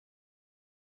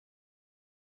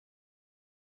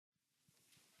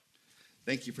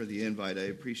Thank you for the invite. I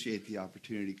appreciate the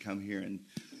opportunity to come here and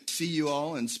see you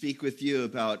all and speak with you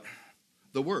about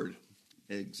the Word,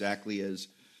 exactly as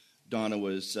Donna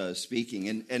was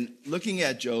speaking. And looking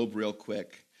at Job real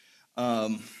quick,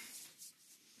 one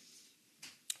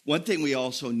thing we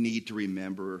also need to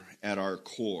remember at our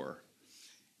core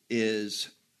is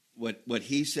what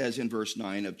he says in verse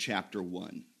 9 of chapter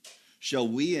 1. Shall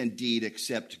we indeed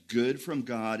accept good from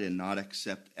God and not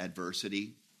accept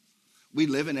adversity? We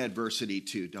live in adversity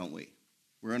too, don't we?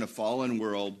 We're in a fallen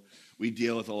world. We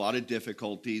deal with a lot of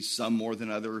difficulties, some more than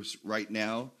others right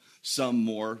now, some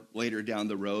more later down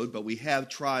the road. But we have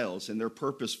trials, and they're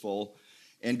purposeful,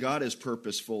 and God is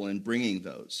purposeful in bringing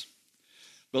those.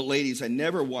 But ladies, I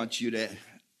never want you to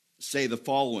say the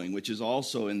following, which is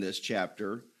also in this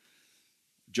chapter,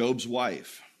 Job's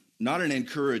wife, not an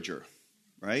encourager,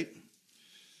 right?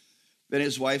 Then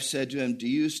his wife said to him, do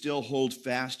you still hold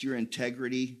fast your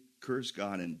integrity? Curse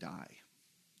God and die.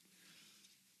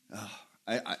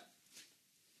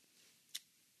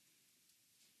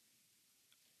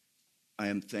 I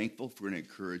am thankful for an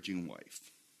encouraging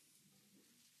wife.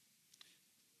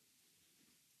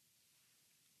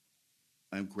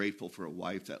 I'm grateful for a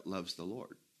wife that loves the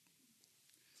Lord,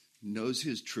 knows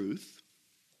his truth,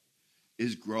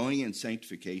 is growing in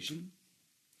sanctification.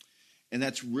 And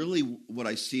that's really what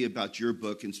I see about your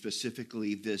book, and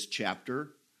specifically this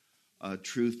chapter,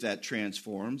 Truth That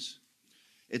Transforms.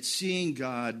 It's seeing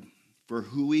God for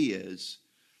who he is,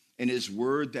 and his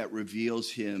word that reveals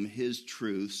him, his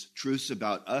truths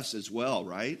about us as well,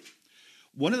 right?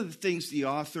 One of the things the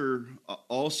author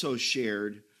also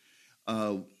shared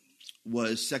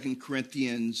was 2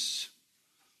 Corinthians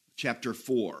chapter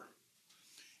 4.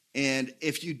 And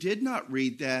if you did not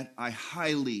read that, I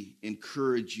highly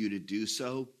encourage you to do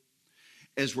so.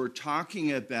 As we're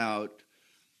talking about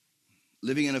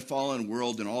living in a fallen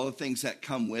world and all the things that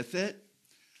come with it,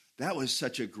 that was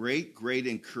such a great, great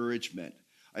encouragement.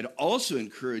 I'd also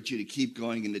encourage you to keep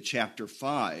going into chapter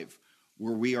 5,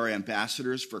 where we are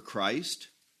ambassadors for Christ,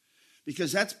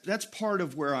 because that's part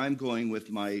of where I'm going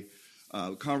with my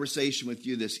conversation with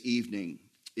you this evening,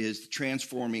 is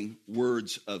transforming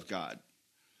words of God.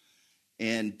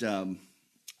 And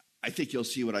I think you'll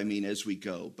see what I mean as we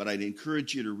go. But I'd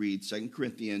encourage you to read 2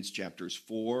 Corinthians chapters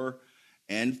 4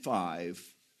 and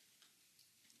 5.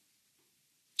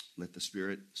 Let the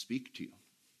Spirit speak to you.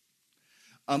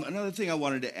 Another thing I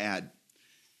wanted to add,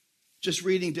 just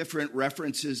reading different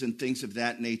references and things of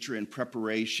that nature in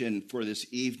preparation for this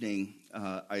evening,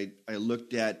 I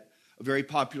looked at a very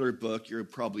popular book you're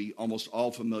probably almost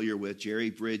all familiar with, Jerry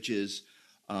Bridges'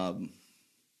 what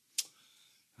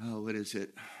is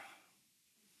it?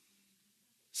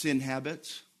 Sin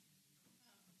Habits?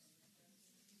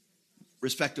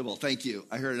 Respectable, thank you.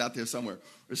 I heard it out there somewhere.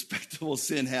 Respectable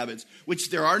Sin Habits,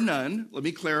 which there are none. Let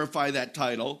me clarify that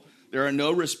title. There are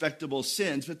no respectable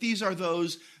sins, but these are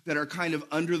those that are kind of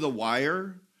under the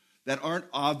wire, that aren't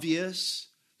obvious,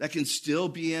 that can still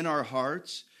be in our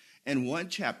hearts. And one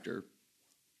chapter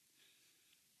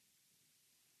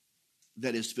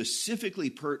that is specifically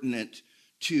pertinent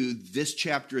to this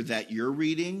chapter that you're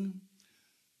reading,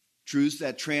 Truths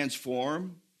That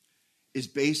Transform, is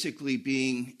basically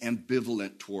being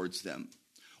ambivalent towards them,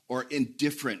 or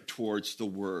indifferent towards the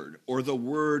word, or the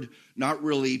word not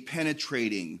really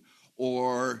penetrating,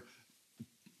 or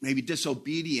maybe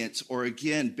disobedience, or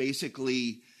again,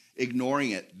 basically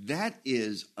ignoring it. That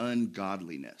is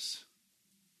ungodliness.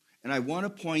 And I want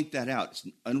to point that out.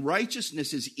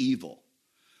 Unrighteousness is evil.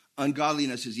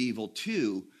 Ungodliness is evil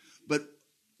too, but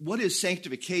what is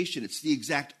sanctification? It's the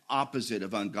exact opposite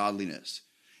of ungodliness.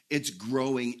 It's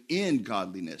growing in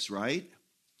godliness, right?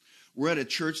 We're at a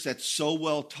church that's so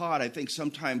well taught, I think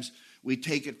sometimes we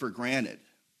take it for granted.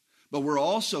 But we're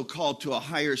also called to a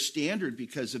higher standard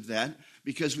because of that,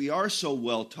 because we are so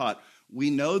well taught. We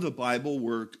know the Bible.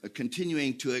 We're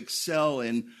continuing to excel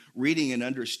in reading and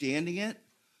understanding it.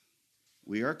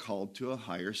 We are called to a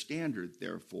higher standard,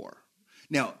 therefore.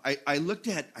 Now, I looked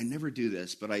at, I never do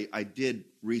this, but I did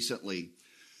recently. I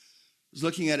was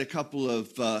looking at a couple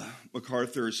of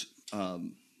MacArthur's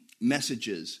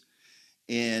messages,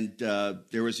 and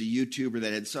there was a YouTuber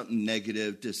that had something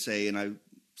negative to say, and I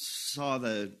saw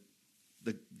the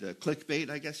clickbait,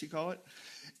 I guess you call it,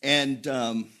 and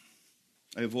I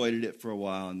avoided it for a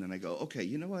while, and then I go, okay,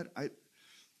 you know what?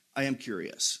 I am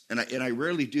curious, and I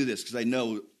rarely do this because I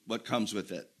know what comes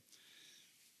with it.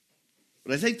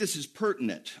 But I think this is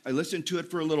pertinent. I listened to it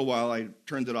for a little while. I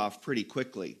turned it off pretty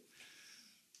quickly.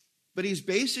 But he's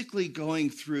basically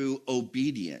going through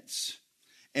obedience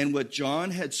and what John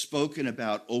had spoken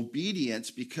about, obedience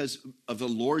because of the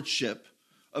lordship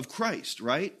of Christ,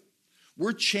 right?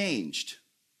 we're changed.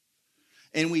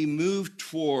 And we move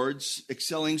towards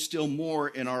excelling still more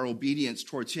in our obedience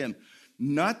towards him.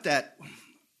 Not that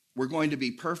we're going to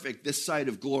be perfect this side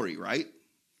of glory, right?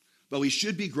 But we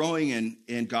should be growing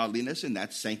in godliness, and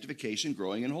that's sanctification,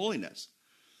 growing in holiness.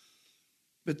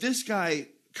 But this guy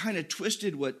kind of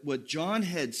twisted what John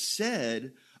had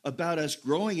said about us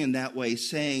growing in that way,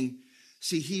 saying,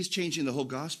 see, he's changing the whole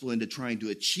gospel into trying to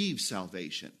achieve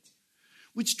salvation,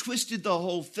 which twisted the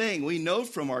whole thing. We know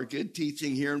from our good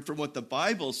teaching here and from what the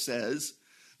Bible says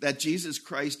that Jesus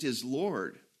Christ is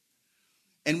Lord.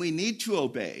 And we need to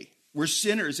obey. We're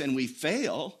sinners and we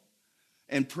fail.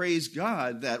 And praise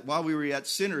God that while we were yet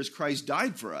sinners, Christ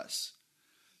died for us.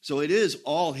 So it is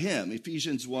all him.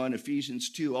 Ephesians 1, Ephesians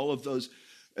 2, all of those,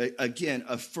 again,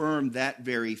 affirm that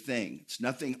very thing. It's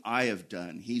nothing I have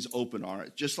done. He's open on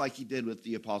it, just like he did with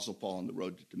the Apostle Paul on the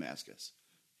road to Damascus,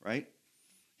 right?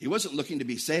 He wasn't looking to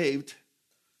be saved.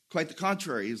 Quite the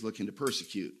contrary, he's looking to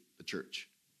persecute the church,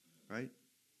 right?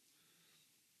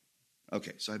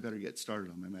 Okay, so I better get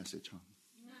started on my message, huh?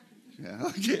 Yeah,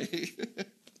 okay.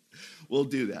 We'll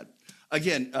do that.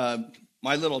 Again,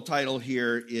 my little title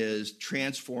here is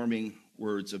Transforming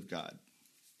Words of God.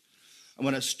 I'm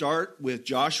going to start with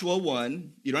Joshua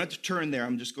 1. You don't have to turn there.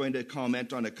 I'm just going to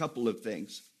comment on a couple of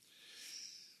things.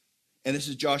 And this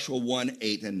is Joshua 1,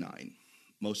 8, and 9.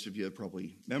 Most of you have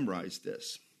probably memorized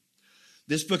this.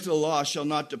 This book of the law shall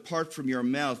not depart from your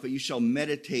mouth, but you shall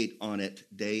meditate on it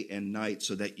day and night,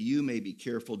 so that you may be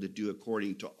careful to do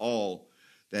according to all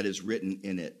that is written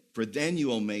in it. For then you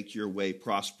will make your way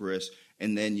prosperous,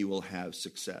 and then you will have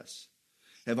success.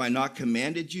 Have I not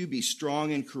commanded you? Be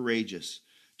strong and courageous.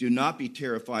 Do not be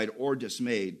terrified or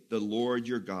dismayed. The Lord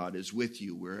your God is with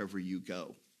you wherever you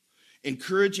go.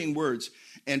 Encouraging words.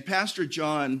 And Pastor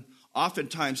John,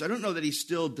 oftentimes, I don't know that he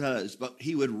still does, but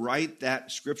he would write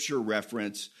that scripture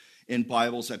reference in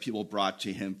Bibles that people brought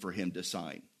to him for him to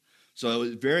sign. So it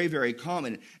was very, very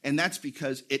common. And that's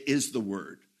because it is the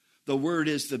Word. The Word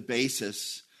is the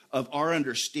basis of our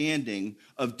understanding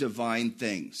of divine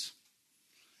things.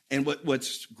 And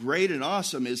what's great and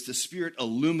awesome is the Spirit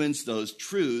illumines those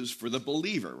truths for the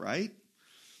believer, right?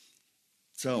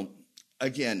 So,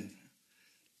 again,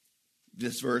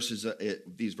 these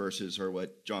verses are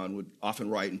what John would often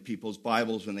write in people's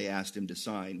Bibles when they asked him to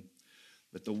sign.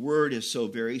 But the Word is so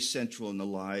very central in the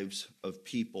lives of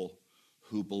people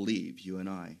who believe, you and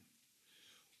I.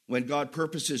 When God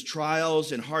purposes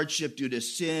trials and hardship due to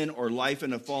sin or life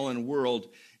in a fallen world,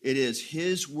 it is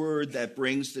his word that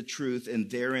brings the truth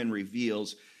and therein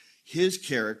reveals his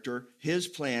character, his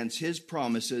plans, his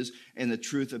promises, and the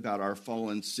truth about our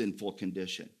fallen, sinful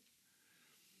condition.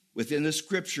 Within the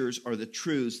scriptures are the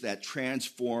truths that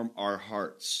transform our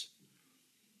hearts.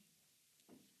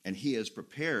 And he has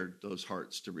prepared those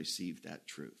hearts to receive that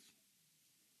truth.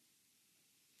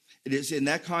 It is in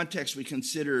that context we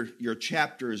consider your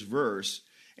chapter's verse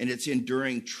and its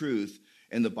enduring truth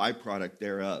and the byproduct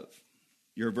thereof.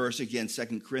 Your verse again,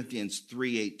 2 Corinthians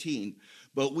 3:18.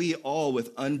 But we all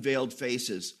with unveiled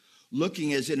faces,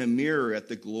 looking as in a mirror at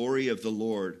the glory of the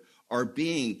Lord, are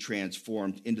being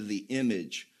transformed into the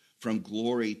image from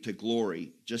glory to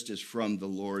glory, just as from the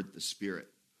Lord the Spirit.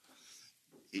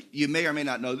 You may or may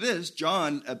not know this.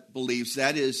 John believes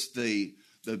that is the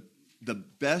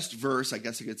best verse, I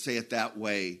guess I could say it that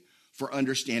way, for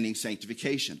understanding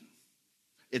sanctification.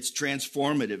 It's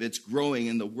transformative. It's growing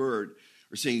in the Word.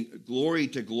 We're saying glory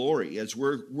to glory as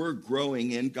we're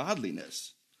growing in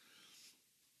godliness.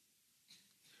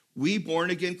 We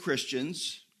born-again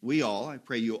Christians, I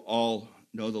pray you all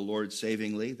know the Lord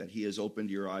savingly, that he has opened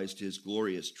your eyes to his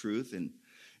glorious truth and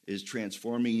is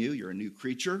transforming you. You're a new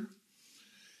creature.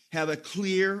 Have a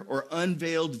clear or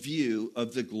unveiled view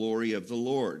of the glory of the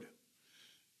Lord.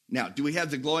 Now, do we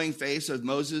have the glowing face of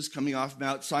Moses coming off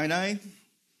Mount Sinai?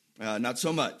 Not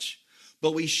so much.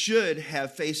 But we should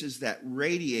have faces that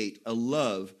radiate a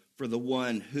love for the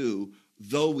one who,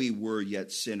 though we were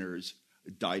yet sinners,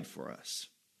 died for us.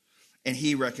 And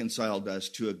he reconciled us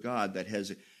to a God that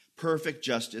has perfect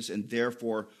justice and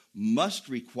therefore must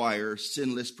require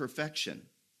sinless perfection.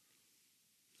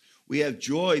 We have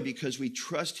joy because we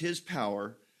trust his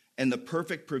power and the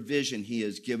perfect provision he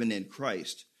has given in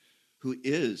Christ, who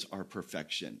is our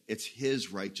perfection. It's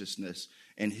his righteousness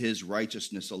and his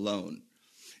righteousness alone.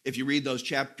 If you read those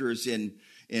chapters in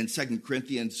 2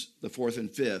 Corinthians, the 4th and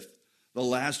 5th, the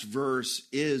last verse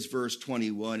is verse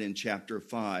 21 in chapter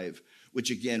 5,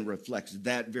 which again reflects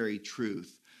that very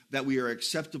truth, that we are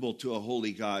acceptable to a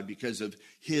holy God because of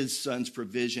his Son's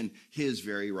provision, his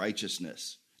very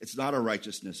righteousness. It's not a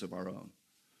righteousness of our own.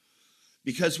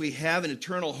 Because we have an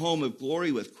eternal home of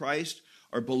glory with Christ,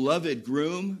 our beloved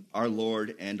groom, our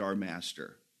Lord, and our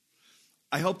master.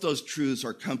 I hope those truths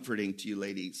are comforting to you,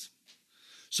 ladies.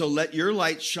 So let your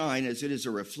light shine as it is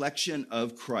a reflection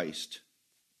of Christ.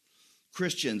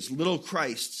 Christians, little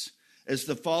Christs, as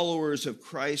the followers of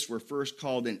Christ were first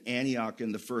called in Antioch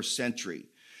in the first century.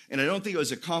 And I don't think it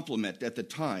was a compliment at the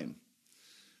time,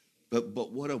 but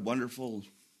what a wonderful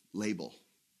label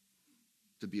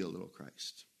to be a little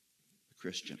Christ, a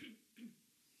Christian.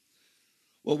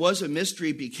 What was a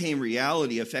mystery became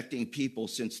reality, affecting people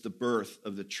since the birth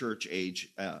of the church age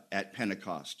at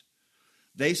Pentecost.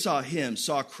 They saw him,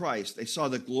 saw Christ. They saw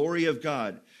the glory of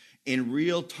God in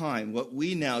real time, what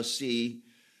we now see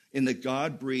in the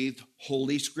God-breathed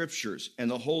Holy Scriptures. And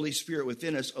the Holy Spirit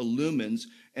within us illumines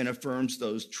and affirms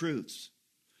those truths.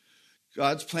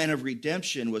 God's plan of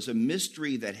redemption was a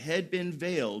mystery that had been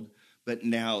veiled, but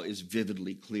now is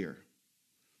vividly clear.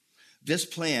 This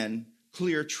plan,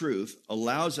 clear truth,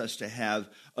 allows us to have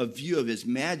a view of his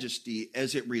majesty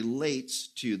as it relates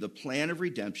to the plan of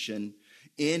redemption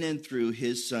in and through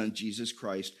his Son, Jesus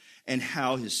Christ, and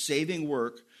how his saving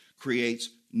work creates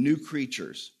new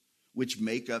creatures, which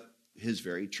make up his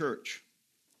very church.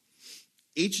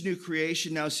 Each new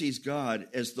creation now sees God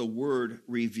as the Word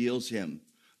reveals him,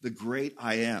 the great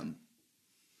I am.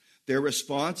 Their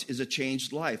response is a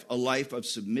changed life, a life of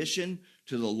submission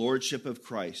to the lordship of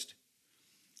Christ.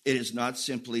 It is not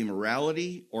simply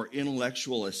morality or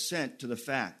intellectual assent to the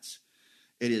facts.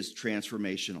 It is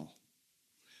transformational.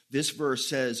 This verse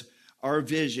says our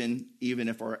vision, even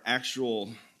if our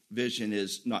actual vision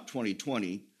is not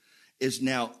 2020, is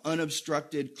now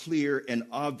unobstructed, clear, and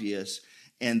obvious.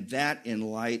 And that in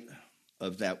light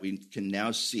of that, we can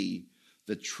now see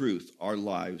the truth. Our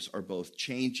lives are both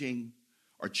changed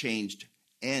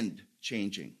and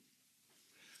changing.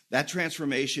 That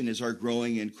transformation is our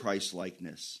growing in Christ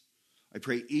likeness. I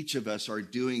pray each of us are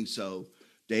doing so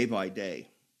day by day.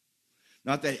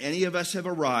 Not that any of us have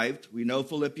arrived. We know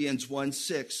Philippians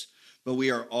 1:6, but we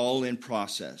are all in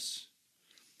process.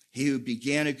 He who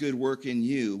began a good work in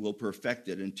you will perfect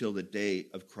it until the day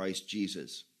of Christ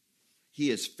Jesus. He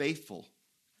is faithful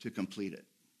to complete it.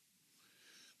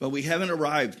 But we haven't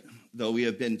arrived, though we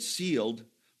have been sealed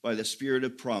by the Spirit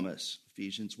of promise,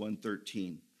 Ephesians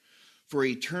 1:13, for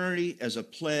eternity as a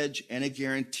pledge and a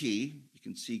guarantee. You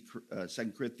can see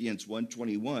 2 Corinthians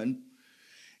 1:21.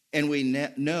 And we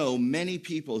know many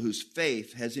people whose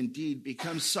faith has indeed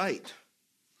become sight.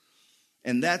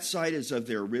 And that sight is of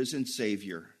their risen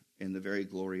Savior in the very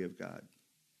glory of God.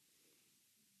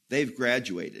 They've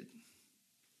graduated.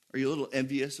 Are you a little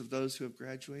envious of those who have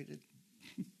graduated?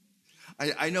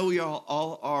 I know we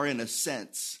all are in a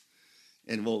sense,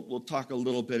 and we'll talk a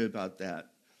little bit about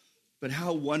that. But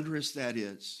how wondrous that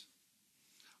is.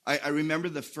 I remember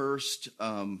the first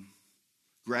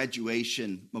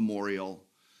graduation memorial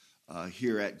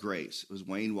here at Grace. It was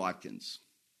Wayne Watkins.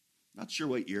 Not sure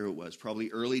what year it was,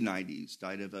 probably early 90s,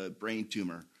 died of a brain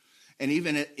tumor. And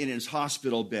even in his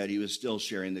hospital bed, he was still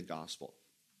sharing the gospel.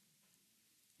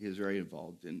 He was very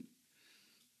involved in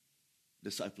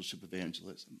discipleship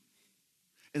evangelism.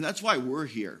 And that's why we're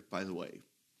here, by the way.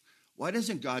 Why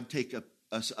doesn't God take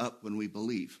us up when we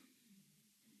believe?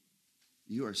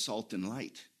 You are salt and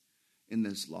light in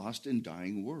this lost and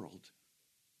dying world.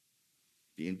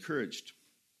 Be encouraged.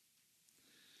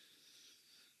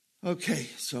 Okay,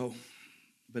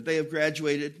 but they have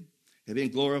graduated, have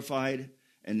been glorified,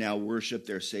 and now worship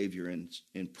their Savior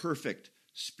in perfect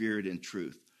spirit and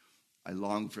truth. I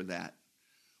long for that.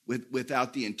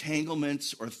 Without the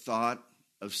entanglements or thought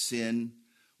of sin,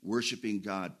 worshiping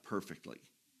God perfectly,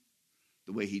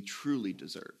 the way he truly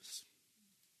deserves.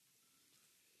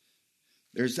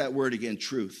 There's that word again,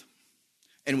 truth.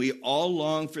 And we all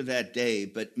long for that day,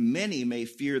 but many may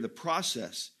fear the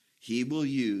process he will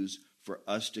use for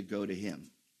us to go to him.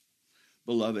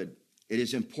 Beloved, it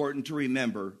is important to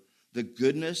remember the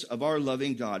goodness of our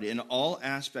loving God in all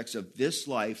aspects of this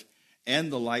life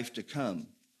and the life to come.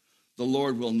 The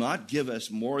Lord will not give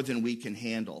us more than we can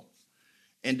handle.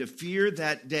 And to fear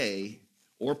that day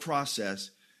or process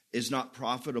is not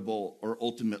profitable or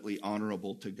ultimately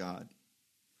honorable to God.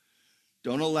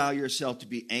 Don't allow yourself to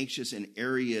be anxious in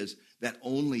areas that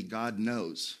only God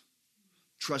knows.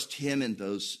 Trust him in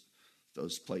those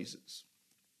places.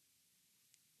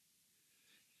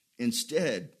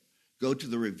 Instead, go to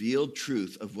the revealed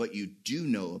truth of what you do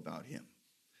know about him.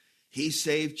 He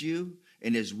saved you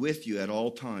and is with you at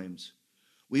all times.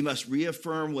 We must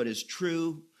reaffirm what is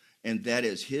true, and that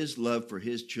is his love for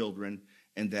his children,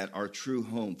 and that our true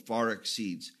home far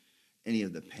exceeds any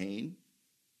of the pain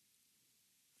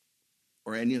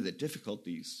or any of the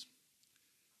difficulties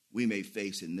we may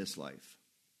face in this life.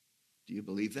 Do you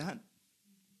believe that?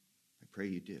 pray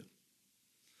you do.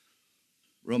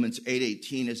 Romans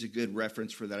 8:18 is a good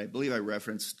reference for that. I believe I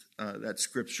referenced that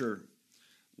scripture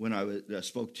when I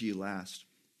spoke to you last.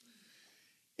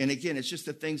 And again, it's just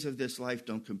the things of this life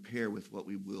don't compare with what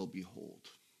we will behold.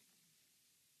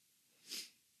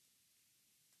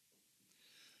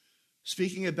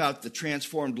 Speaking about the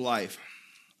transformed life,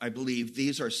 I believe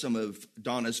these are some of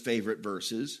Donna's favorite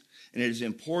verses, and it is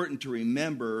important to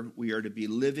remember we are to be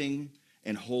living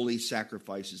and holy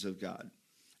sacrifices of God.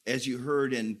 As you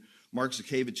heard in Mark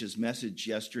Zakiewicz's message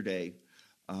yesterday,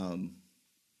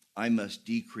 I must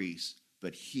decrease,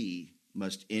 but he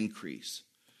must increase.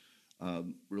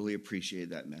 Really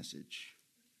appreciate that message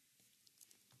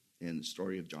in the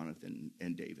story of Jonathan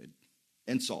and David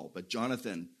and Saul. But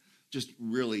Jonathan just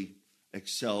really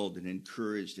excelled and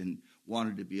encouraged and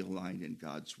wanted to be aligned in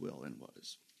God's will and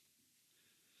was.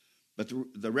 But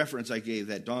the reference I gave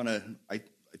that Donna, I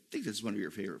think this is one of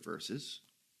your favorite verses,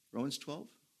 Romans 12.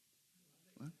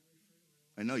 What?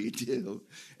 I know you do,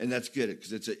 and that's good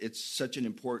because it's such an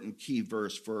important key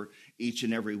verse for each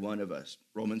and every one of us.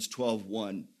 Romans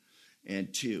 12:1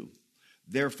 and 2.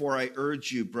 Therefore, I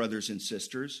urge you, brothers and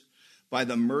sisters, by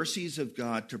the mercies of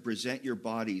God, to present your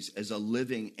bodies as a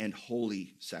living and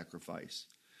holy sacrifice,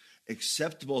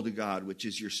 acceptable to God, which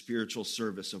is your spiritual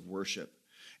service of worship.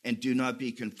 And do not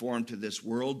be conformed to this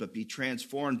world, but be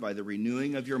transformed by the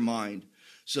renewing of your mind,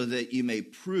 so that you may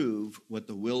prove what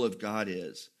the will of God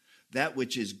is, that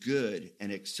which is good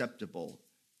and acceptable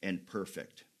and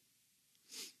perfect.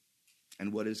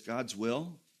 And what is God's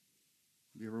will?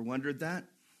 Have you ever wondered that?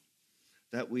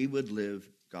 That we would live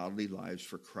godly lives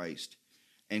for Christ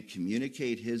and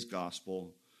communicate his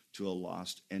gospel to a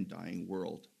lost and dying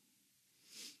world.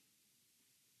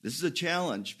 This is a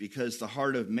challenge because the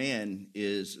heart of man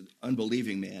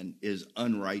unbelieving man is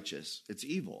unrighteous. It's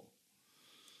evil.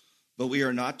 But we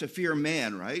are not to fear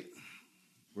man, right?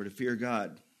 We're to fear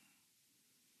God.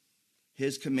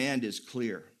 His command is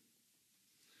clear.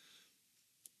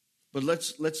 But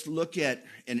let's look at,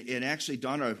 and actually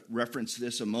Donna referenced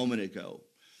this a moment ago.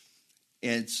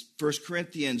 And 1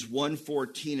 Corinthians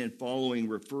 1:14 and following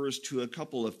refers to a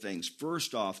couple of things.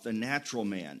 First off, the natural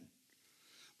man.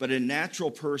 But a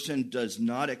natural person does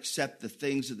not accept the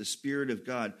things of the Spirit of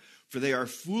God, for they are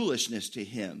foolishness to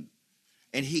him,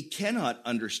 and he cannot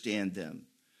understand them,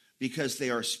 because they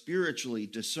are spiritually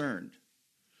discerned.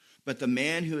 But the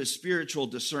man who is spiritual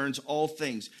discerns all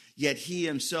things, yet he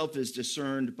himself is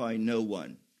discerned by no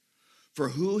one. For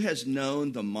who has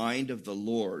known the mind of the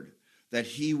Lord, that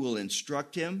he will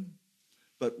instruct him?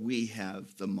 But we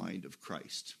have the mind of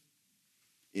Christ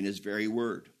in his very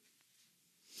word.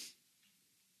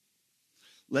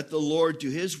 Let the Lord do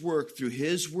his work through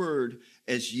his word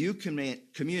as you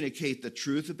communicate the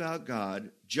truth about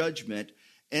God, judgment,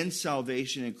 and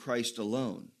salvation in Christ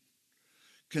alone.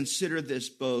 Consider this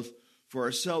both for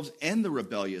ourselves and the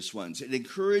rebellious ones. It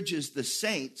encourages the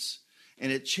saints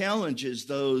and it challenges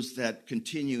those that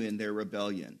continue in their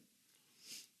rebellion.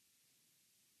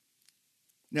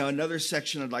 Now, another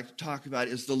section I'd like to talk about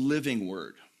is the living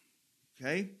word.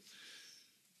 Okay?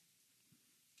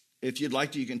 If you'd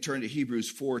like to, you can turn to Hebrews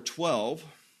 4:12.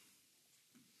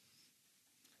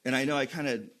 And I know I kind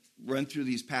of run through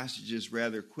these passages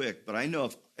rather quick, but I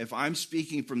know if I'm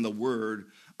speaking from the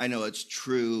word, I know it's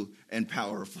true and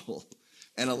powerful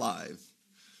and alive.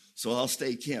 So I'll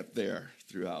stay camped there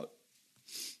throughout.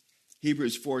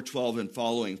 Hebrews 4:12 and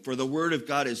following. For the word of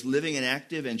God is living and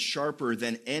active and sharper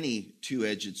than any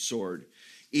two-edged sword,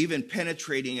 even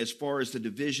penetrating as far as the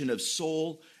division of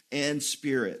soul and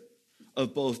spirit,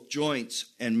 of both joints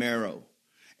and marrow,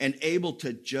 and able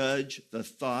to judge the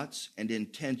thoughts and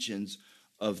intentions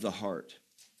of the heart.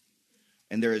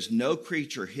 And there is no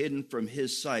creature hidden from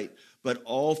his sight, but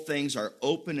all things are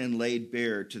open and laid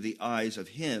bare to the eyes of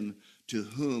him to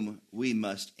whom we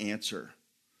must answer.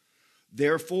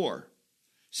 Therefore,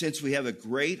 since we have a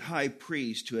great high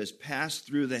priest who has passed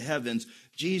through the heavens,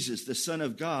 Jesus, the Son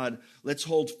of God, let's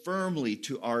hold firmly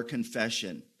to our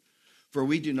confession. For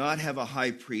we do not have a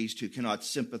high priest who cannot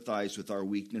sympathize with our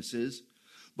weaknesses,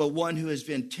 but one who has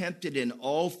been tempted in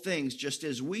all things just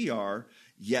as we are,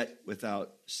 yet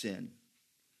without sin.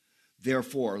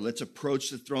 Therefore, let's approach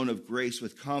the throne of grace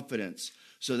with confidence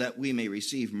so that we may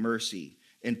receive mercy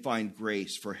and find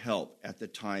grace for help at the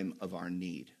time of our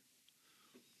need.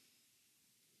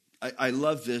 I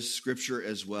love this scripture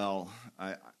as well.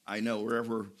 I know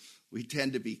wherever we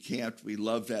tend to be camped, we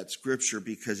love that scripture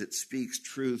because it speaks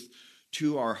truth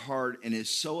to our heart and is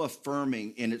so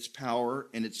affirming in its power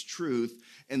and its truth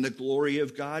and the glory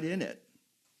of God in it.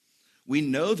 We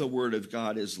know the word of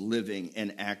God is living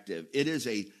and active. It is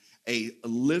a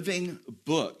living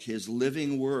book, his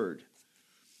living word.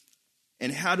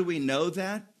 And how do we know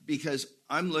that? Because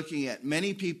I'm looking at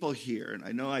many people here, and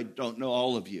I know I don't know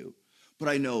all of you, but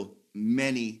I know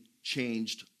many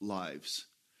changed lives.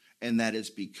 And that is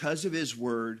because of his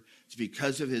word. It's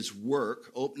because of his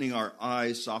work, opening our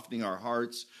eyes, softening our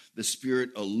hearts, the Spirit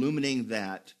illuminating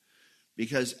that.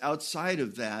 Because outside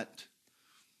of that,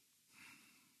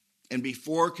 and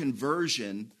before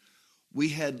conversion, we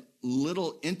had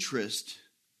little interest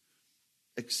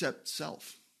except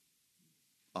self,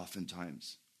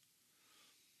 oftentimes.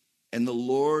 And the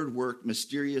Lord worked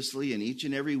mysteriously in each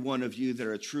and every one of you that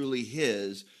are truly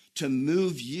his to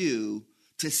move you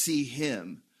to see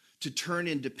him, to turn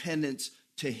in dependence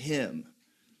to him.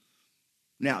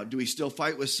 Now, do we still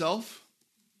fight with self?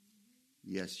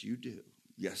 Yes, you do.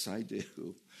 Yes, I do.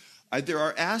 There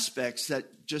are aspects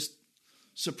that just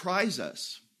surprise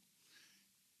us.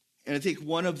 And I think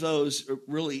one of those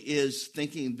really is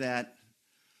thinking that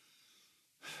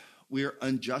we are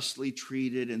unjustly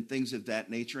treated and things of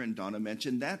that nature. And Donna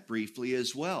mentioned that briefly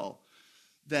as well,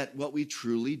 that what we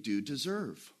truly do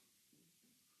deserve.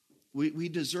 We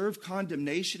deserve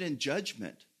condemnation and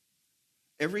judgment.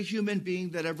 Every human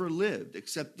being that ever lived,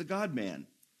 except the God-man.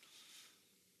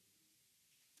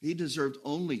 He deserved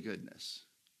only goodness.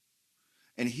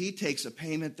 And he takes a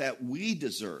payment that we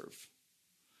deserve.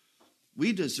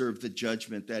 We deserve the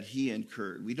judgment that he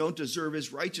incurred. We don't deserve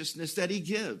his righteousness that he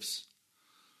gives.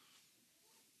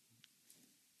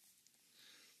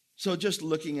 So just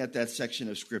looking at that section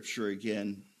of Scripture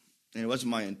again, and it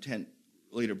wasn't my intent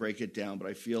really to break it down, but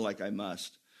I feel like I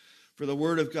must. For the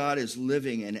word of God is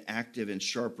living and active and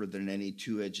sharper than any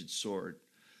two-edged sword.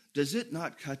 Does it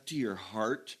not cut to your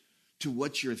heart, to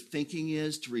what your thinking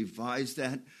is, to revise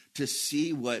that, to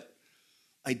see what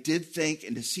I did think,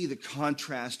 and to see the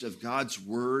contrast of God's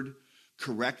word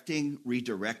correcting,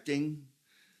 redirecting,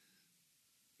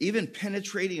 even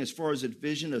penetrating as far as a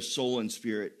division of soul and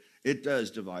spirit? It does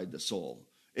divide the soul.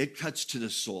 It cuts to the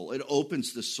soul. It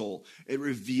opens the soul. It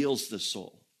reveals the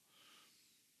soul.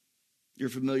 You're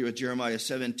familiar with Jeremiah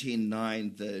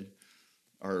 17:9, that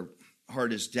our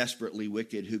heart is desperately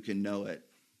wicked. Who can know it?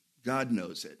 God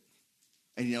knows it.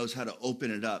 And he knows how to open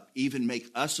it up, even make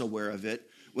us aware of it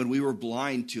when we were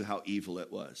blind to how evil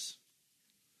it was.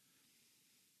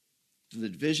 To the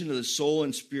division of the soul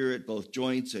and spirit, both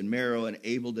joints and marrow, and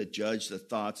able to judge the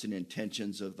thoughts and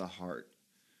intentions of the heart.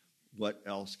 What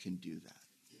else can do that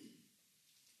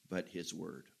but his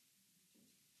word?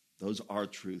 Those are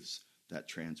truths that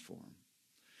transform.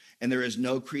 And there is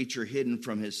no creature hidden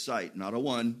from his sight, not a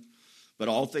one, but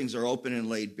all things are open and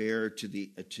laid bare to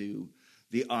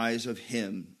the eyes of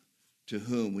him to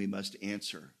whom we must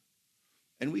answer.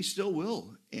 And we still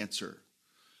will answer.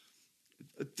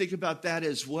 Think about that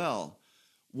as well.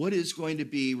 What is going to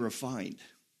be refined?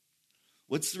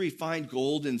 What's the refined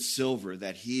gold and silver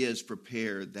that he has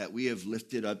prepared, that we have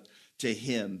lifted up to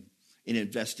him in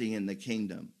investing in the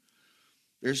kingdom?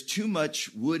 There's too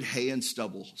much wood, hay, and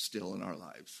stubble still in our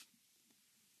lives.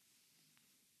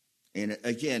 And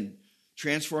again,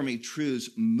 transforming truths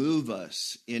move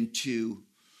us into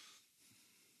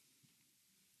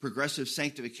progressive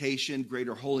sanctification,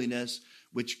 greater holiness,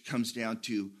 which comes down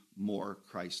to more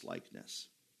Christ-likeness.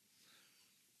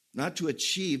 Not to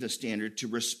achieve a standard, to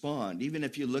respond. Even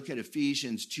if you look at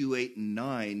Ephesians 2:8 and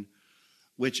 9,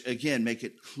 which again make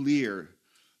it clear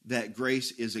that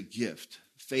grace is a gift.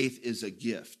 Faith is a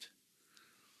gift.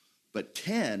 But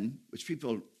 10, which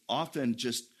people often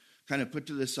just kind of put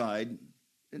to the side,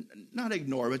 and not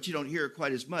ignore, but you don't hear it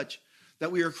quite as much,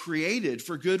 that we are created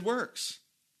for good works.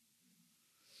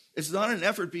 It's not an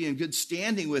effort being in good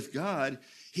standing with God.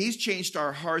 He's changed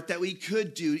our heart that we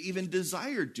could do, even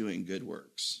desire doing good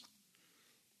works.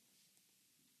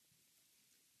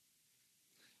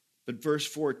 But verse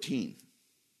 14.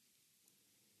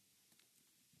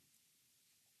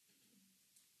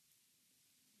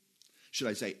 Should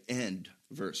I say end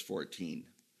verse 14?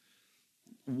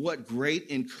 What great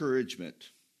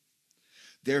encouragement.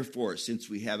 Therefore, since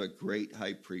we have a great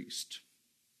high priest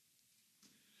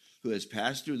who has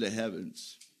passed through the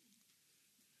heavens,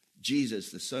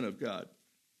 Jesus, the Son of God,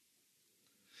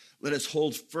 let us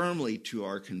hold firmly to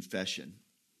our confession.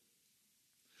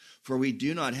 For we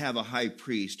do not have a high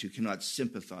priest who cannot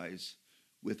sympathize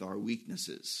with our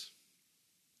weaknesses,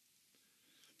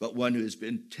 but one who has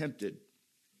been tempted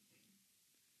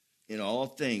in all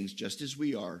things just as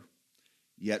we are,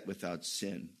 yet without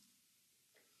sin.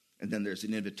 And then there's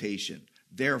an invitation.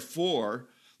 Therefore,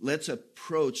 let's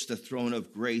approach the throne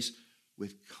of grace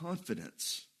with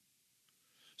confidence,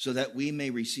 so that we may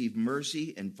receive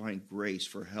mercy and find grace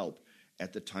for help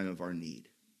at the time of our need.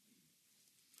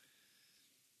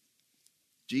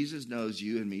 Jesus knows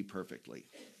you and me perfectly.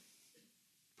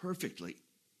 perfectly.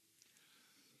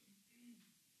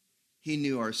 He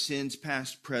knew our sins,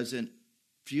 past, present,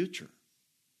 future,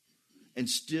 and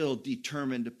still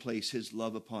determined to place his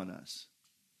love upon us.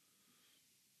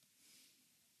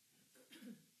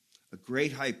 A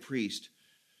great high priest,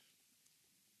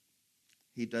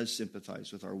 he does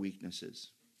sympathize with our weaknesses.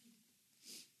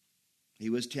 He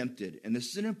was tempted. And this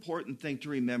is an important thing to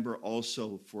remember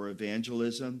also for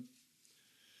evangelism.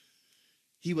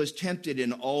 He was tempted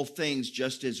in all things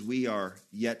just as we are,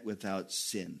 yet without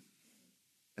sin.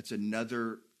 That's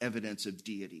another evidence of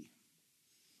deity.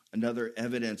 Another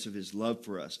evidence of his love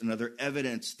for us. Another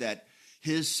evidence that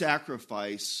his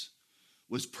sacrifice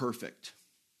was perfect.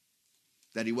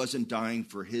 That he wasn't dying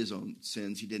for his own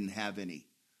sins. He didn't have any.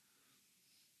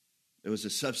 It was a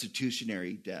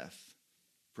substitutionary death.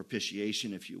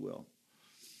 Propitiation, if you will.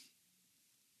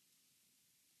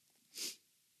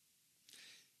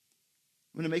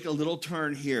 I'm going to make a little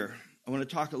turn here. I want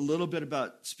to talk a little bit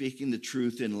about speaking the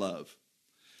truth in love.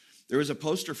 There was a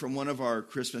poster from one of our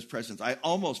Christmas presents. I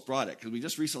almost brought it because we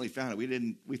just recently found it.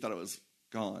 We thought it was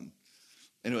gone.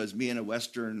 And it was me in a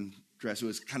Western dress. It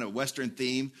was kind of a Western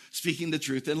theme, speaking the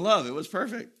truth in love. It was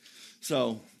perfect.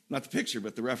 So, not the picture,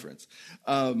 but the reference.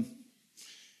 But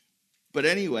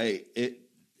anyway,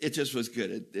 it just was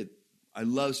good. I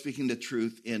love speaking the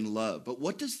truth in love. But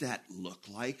what does that look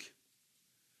like?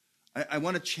 I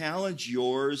want to challenge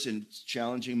yours and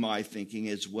challenging my thinking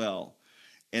as well.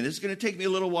 And it's going to take me a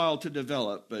little while to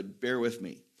develop, but bear with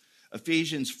me.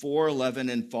 Ephesians 4:11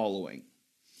 and following.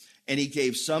 And he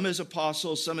gave some as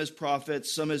apostles, some as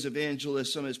prophets, some as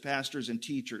evangelists, some as pastors and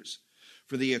teachers,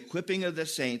 for the equipping of the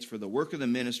saints, for the work of the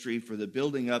ministry, for the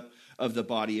building up of the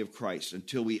body of Christ,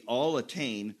 until we all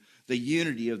attain the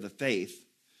unity of the faith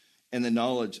and the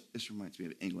knowledge. This reminds me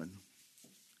of England.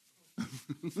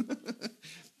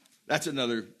 That's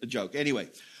another joke. Anyway,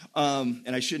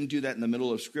 and I shouldn't do that in the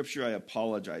middle of Scripture. I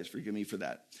apologize. Forgive me for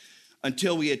that.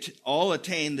 Until we all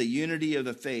attain the unity of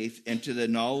the faith and to the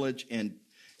knowledge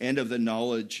and of the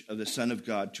knowledge of the Son of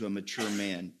God, to a mature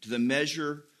man, to the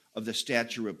measure of the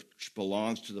stature which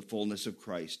belongs to the fullness of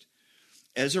Christ.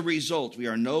 As a result, we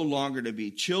are no longer to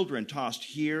be children tossed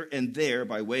here and there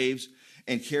by waves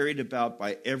and carried about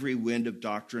by every wind of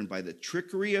doctrine, by the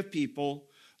trickery of people,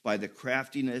 by the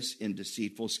craftiness in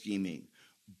deceitful scheming.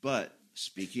 But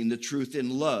speaking the truth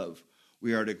in love,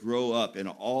 we are to grow up in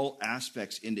all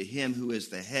aspects into him who is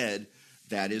the head,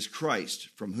 that is Christ,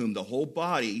 from whom the whole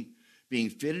body,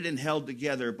 being fitted and held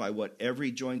together by what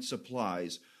every joint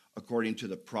supplies, according to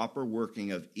the proper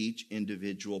working of each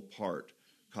individual part,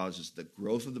 causes the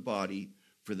growth of the body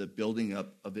for the building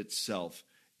up of itself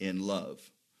in love.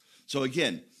 So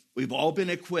again, we've all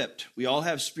been equipped. We all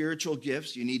have spiritual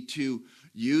gifts. You need to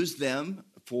use them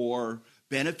for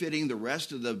benefiting the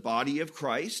rest of the body of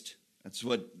Christ. That's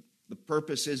what the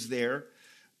purpose is there,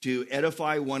 to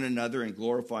edify one another and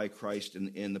glorify Christ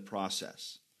in the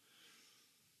process.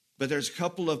 But there's a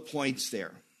couple of points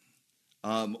there.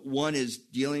 One is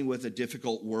dealing with a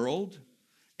difficult world,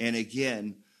 and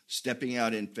again, stepping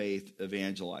out in faith,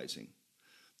 evangelizing.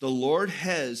 The Lord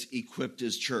has equipped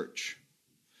his church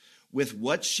with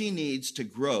what she needs to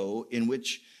grow, in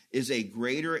which is a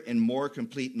greater and more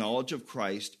complete knowledge of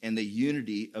Christ and the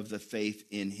unity of the faith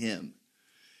in him.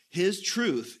 His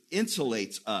truth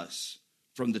insulates us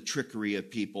from the trickery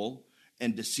of people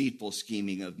and deceitful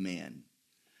scheming of man,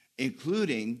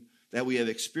 including that we have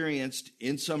experienced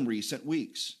in some recent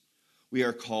weeks. We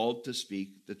are called to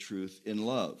speak the truth in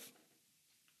love.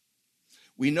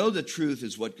 We know the truth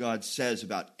is what God says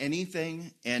about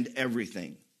anything and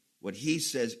everything. What he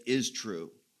says is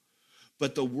true.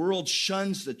 But the world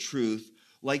shuns the truth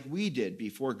like we did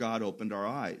before God opened our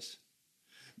eyes.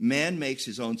 Man makes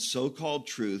his own so-called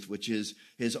truth, which is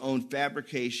his own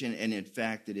fabrication, and in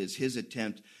fact, it is his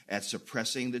attempt at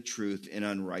suppressing the truth in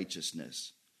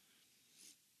unrighteousness.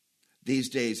 These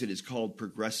days, it is called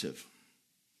progressive,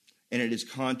 and it is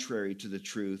contrary to the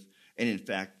truth, and in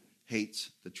fact, hates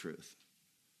the truth.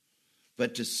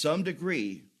 But to some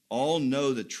degree, all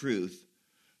know the truth,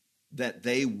 that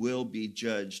they will be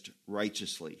judged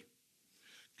righteously.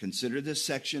 Consider this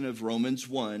section of Romans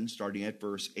 1, starting at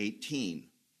verse 18.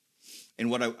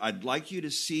 And what I'd like you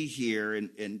to see here,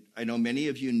 and I know many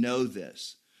of you know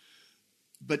this,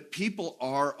 but people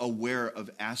are aware of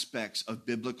aspects of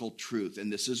biblical truth,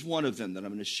 and this is one of them that I'm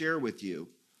going to share with you.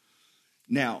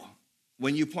 Now,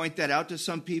 when you point that out to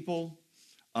some people,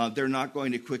 they're not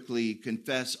going to quickly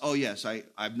confess, oh yes,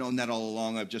 I've known that all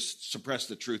along, I've just suppressed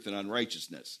the truth in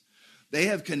unrighteousness. They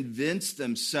have convinced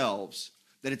themselves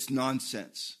that it's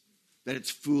nonsense, that it's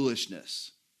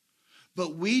foolishness.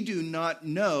 But we do not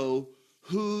know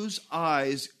whose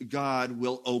eyes God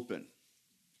will open,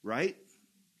 right?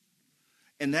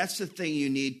 And that's the thing you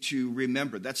need to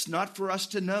remember. That's not for us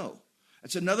to know.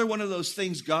 It's another one of those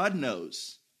things God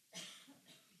knows.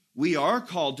 We are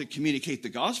called to communicate the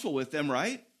gospel with them,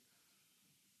 right?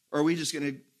 Or are we just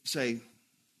going to say,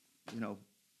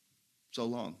 so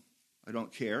long. I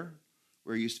don't care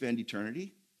where you spend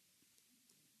eternity?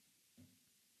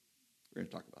 We're going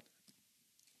to talk about that.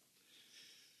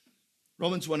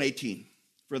 Romans 1:18.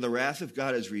 For the wrath of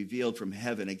God is revealed from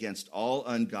heaven against all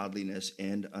ungodliness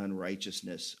and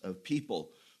unrighteousness of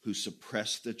people who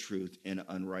suppress the truth in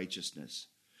unrighteousness.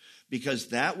 Because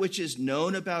that which is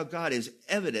known about God is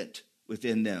evident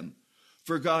within them,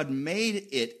 for God made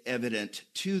it evident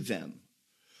to them.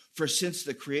 For since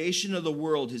the creation of the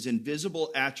world, his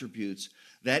invisible attributes,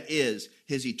 that is,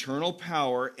 his eternal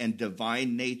power and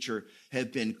divine nature,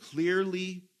 have been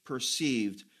clearly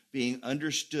perceived, being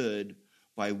understood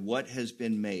by what has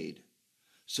been made,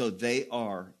 so they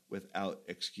are without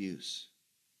excuse.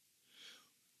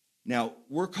 Now,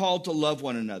 we're called to love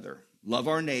one another, love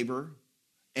our neighbor,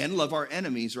 and love our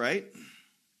enemies, right?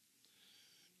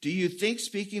 Do you think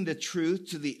speaking the truth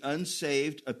to the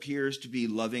unsaved appears to be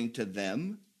loving to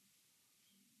them?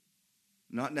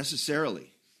 Not necessarily.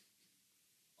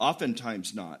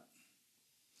 Oftentimes not.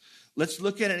 Let's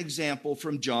look at an example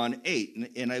from John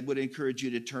 8, and I would encourage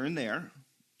you to turn there.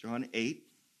 John 8.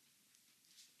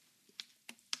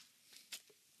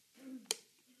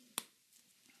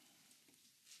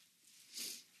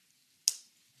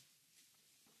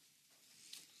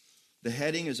 The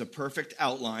heading is a perfect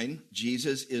outline.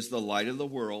 Jesus is the light of the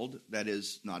world. That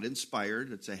is not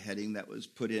inspired. It's a heading that was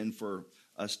put in for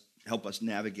us, help us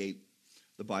navigate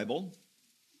the Bible.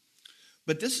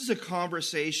 But this is a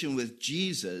conversation with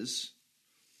Jesus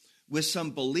with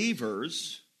some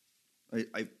believers,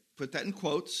 I put that in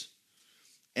quotes,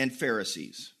 and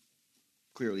Pharisees,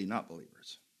 clearly not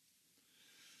believers.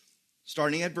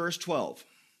 Starting at verse 12.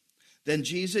 Then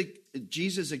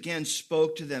Jesus again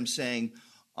spoke to them, saying,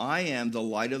 I am the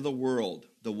light of the world.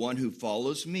 The one who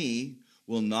follows me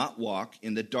will not walk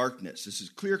in the darkness. This is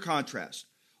clear contrast,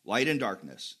 light and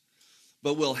darkness,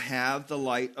 but will have the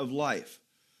light of life.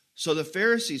 So the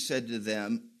Pharisees said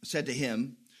to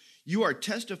him, you are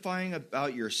testifying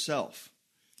about yourself.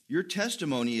 Your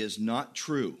testimony is not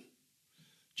true.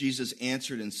 Jesus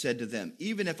answered and said to them,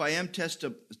 even if I am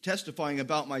testifying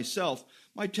about myself,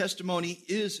 my testimony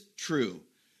is true,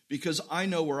 because I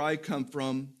know where I come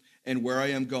from and where I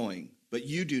am going. But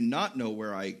you do not know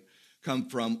where I come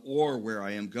from or where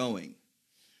I am going.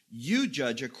 You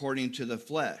judge according to the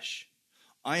flesh.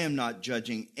 I am not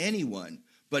judging anyone,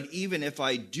 but even if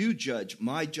I do judge,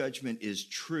 my judgment is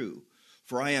true.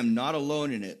 For I am not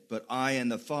alone in it, but I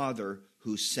and the Father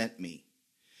who sent me.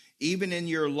 Even in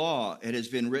your law it has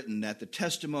been written that the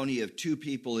testimony of two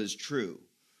people is true.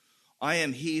 I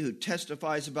am he who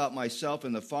testifies about myself,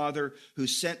 and the Father who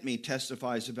sent me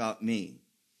testifies about me.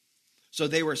 So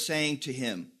they were saying to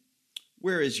him,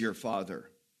 where is your Father?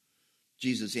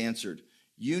 Jesus answered,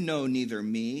 you know neither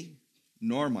me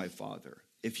nor my Father.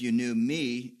 If you knew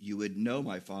me, you would know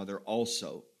my Father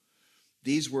also.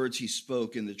 These words he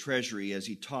spoke in the treasury as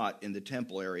he taught in the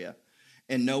temple area,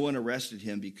 and no one arrested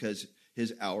him because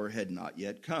his hour had not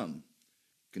yet come.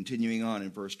 Continuing on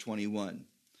in verse 21.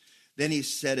 Then he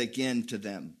said again to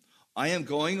them, I am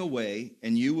going away,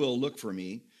 and you will look for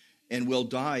me, and will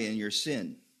die in your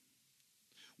sin.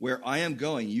 Where I am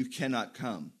going, you cannot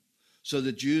come. So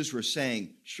the Jews were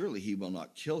saying, surely he will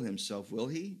not kill himself, will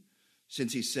he?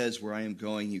 Since he says, where I am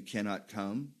going, you cannot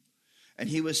come. And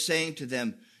he was saying to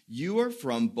them, you are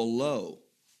from below.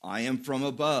 I am from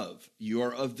above. You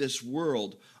are of this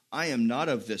world. I am not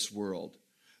of this world.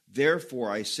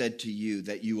 Therefore I said to you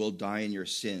that you will die in your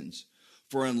sins.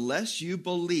 For unless you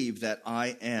believe that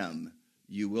I am,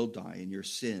 you will die in your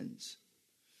sins.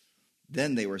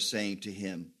 Then they were saying to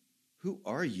him, who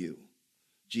are you?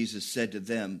 Jesus said to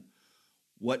them,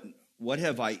 What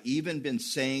have I even been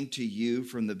saying to you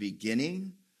from the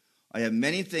beginning? I have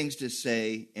many things to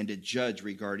say and to judge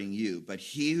regarding you, but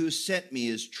he who sent me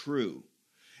is true.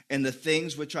 And the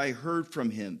things which I heard from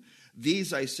him,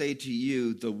 these I say to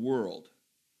you, the world.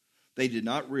 They did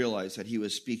not realize that he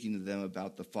was speaking to them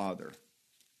about the Father,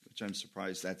 which I'm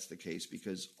surprised that's the case,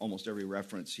 because almost every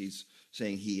reference he's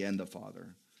saying he and the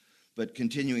Father. But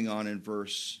continuing on in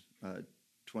verse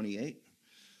 28.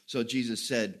 So Jesus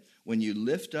said, when you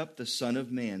lift up the Son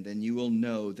of Man, then you will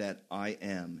know that I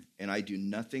am, and I do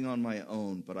nothing on my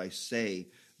own, but I say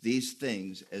these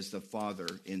things as the Father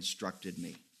instructed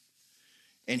me.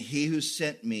 And he who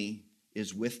sent me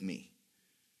is with me.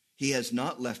 He has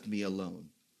not left me alone,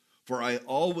 for I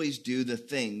always do the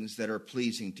things that are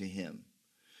pleasing to him.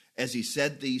 As he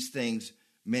said these things,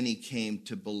 many came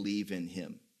to believe in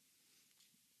him.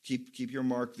 Keep your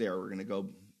mark there. We're going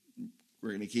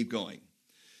to keep going.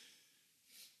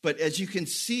 But as you can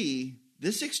see,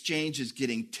 this exchange is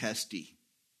getting testy,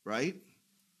 right?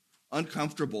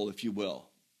 Uncomfortable, if you will.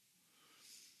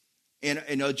 And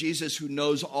I know Jesus, who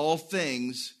knows all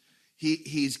things,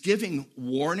 he's giving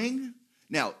warning.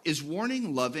 Now, is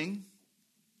warning loving?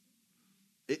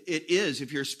 It is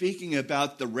if you're speaking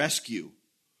about the rescue.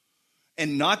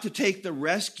 And not to take the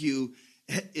rescue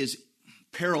is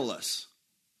perilous.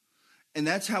 And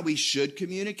that's how we should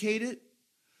communicate it.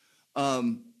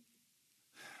 I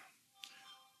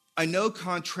know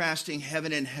contrasting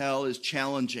heaven and hell is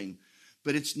challenging,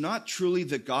 but it's not truly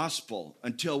the gospel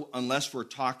unless we're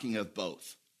talking of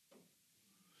both.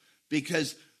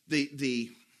 Because the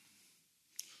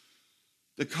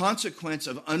consequence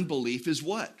of unbelief is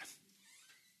what?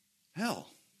 Hell.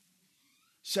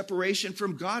 Separation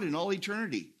from God in all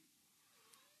eternity.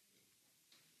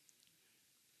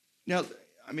 Now,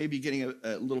 I may be getting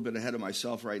a little bit ahead of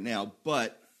myself right now,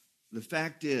 but the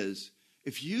fact is,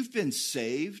 if you've been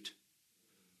saved,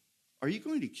 are you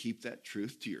going to keep that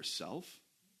truth to yourself?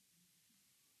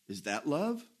 Is that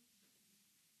love?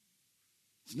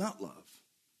 It's not love.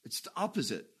 It's the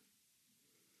opposite.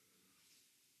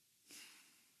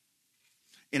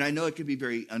 And I know it can be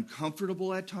very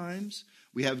uncomfortable at times.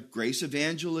 We have grace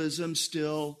evangelism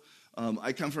still.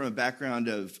 I come from a background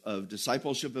of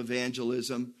discipleship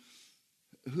evangelism.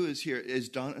 Who is here? Is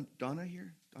Donna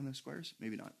here? Donna Squires?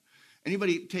 Maybe not.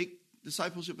 Anybody take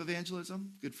discipleship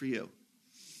evangelism? Good for you.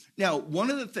 Now, one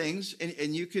of the things,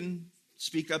 and you can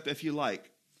speak up if you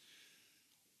like.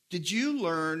 Did you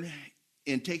learn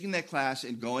in taking that class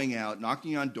and going out,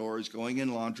 knocking on doors, going in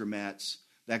laundromats,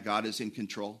 that God is in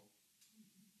control?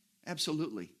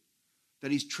 Absolutely.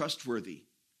 That he's trustworthy.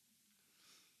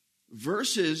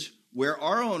 Versus where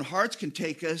our own hearts can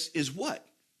take us is what?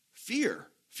 Fear.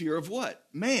 Fear of what?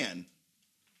 Man.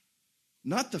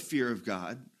 Not the fear of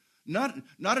God. Not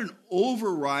an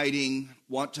overriding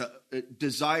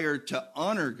desire to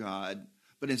honor God,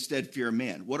 but instead fear of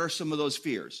man. What are some of those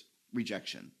fears?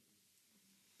 Rejection.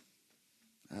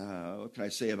 What can I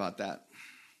say about that?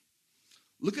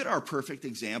 Look at our perfect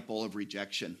example of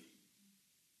rejection.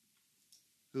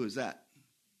 Who is that?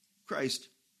 Christ.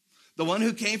 The one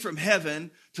who came from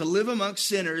heaven to live amongst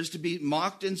sinners, to be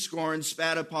mocked and scorned,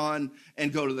 spat upon,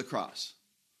 and go to the cross.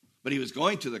 But he was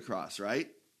going to the cross, right?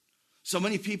 So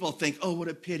many people think, oh, what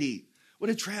a pity. What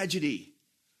a tragedy.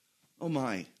 Oh,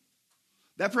 my.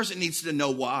 That person needs to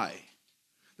know why.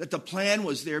 That the plan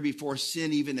was there before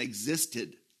sin even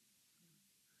existed.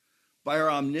 By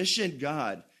our omniscient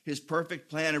God, his perfect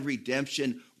plan of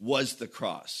redemption was the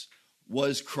cross.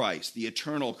 Was Christ, the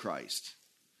eternal Christ.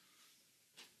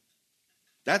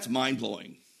 That's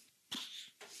mind-blowing.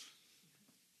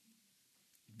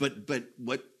 But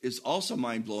what is also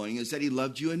mind-blowing is that he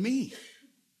loved you and me.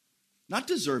 Not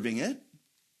deserving it.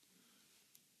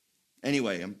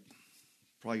 Anyway, I'm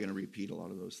probably going to repeat a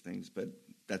lot of those things, but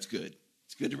that's good.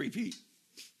 It's good to repeat.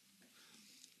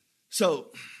 So,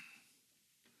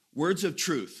 words of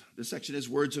truth. This section is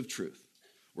words of truth.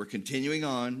 We're continuing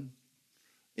on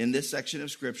in this section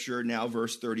of Scripture, now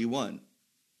verse 31.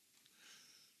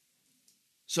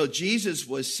 So Jesus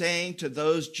was saying to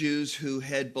those Jews who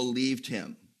had believed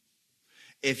him,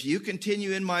 if you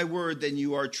continue in my word, then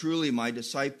you are truly my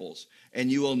disciples,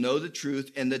 and you will know the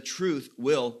truth, and the truth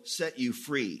will set you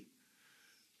free.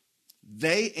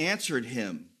 They answered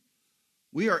him,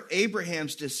 we are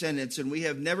Abraham's descendants, and we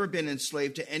have never been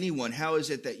enslaved to anyone. How is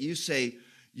it that you say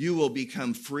you will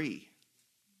become free?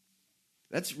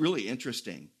 That's really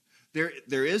interesting.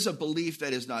 There is a belief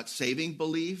that is not saving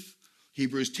belief.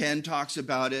 Hebrews 10 talks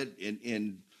about it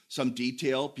in some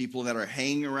detail. People that are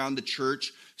hanging around the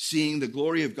church, seeing the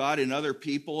glory of God in other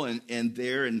people and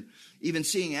even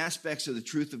seeing aspects of the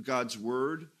truth of God's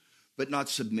word, but not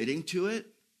submitting to it.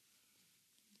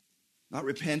 Not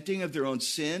repenting of their own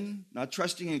sin, not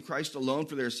trusting in Christ alone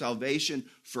for their salvation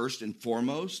first and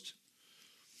foremost.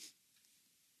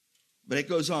 But it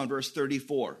goes on, verse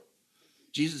 34.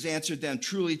 Jesus answered them,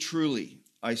 truly, truly,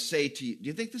 I say to you. Do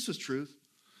you think this was truth?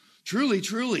 Truly,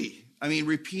 truly. I mean,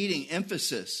 repeating,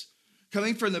 emphasis,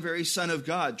 coming from the very Son of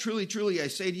God. Truly, truly, I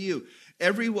say to you,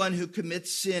 everyone who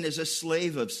commits sin is a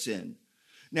slave of sin.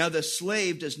 Now, the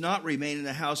slave does not remain in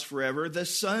the house forever. The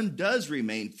son does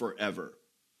remain forever.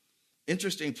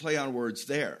 Interesting play on words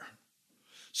there.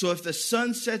 So if the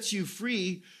Son sets you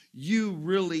free, you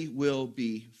really will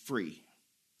be free.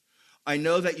 I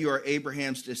know that you are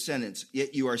Abraham's descendants,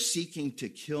 yet you are seeking to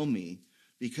kill me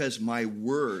because my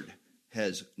word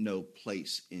has no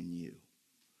place in you.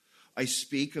 I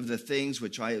speak of the things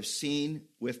which I have seen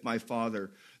with my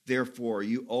Father. Therefore,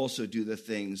 you also do the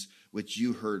things which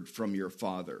you heard from your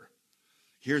father.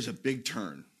 Here's a big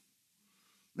turn.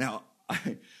 Now,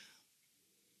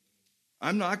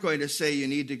 I'm not going to say you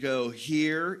need to go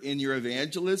here in your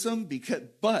evangelism,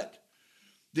 but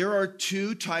there are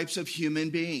two types of human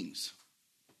beings.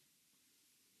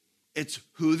 It's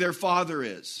who their father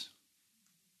is.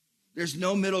 There's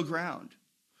no middle ground.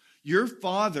 Your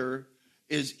father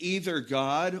is either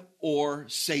God or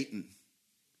Satan.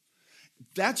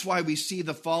 That's why we see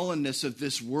the fallenness of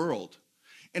this world.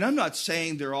 And I'm not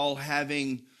saying they're all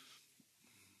having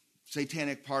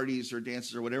satanic parties or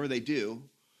dances or whatever they do,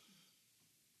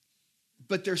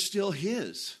 but they're still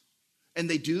his. And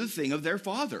they do the thing of their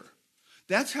father.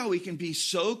 That's how we can be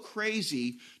so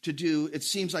crazy to do, it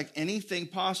seems like anything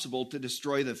possible to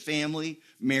destroy the family,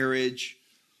 marriage,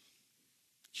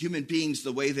 human beings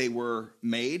the way they were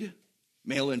made,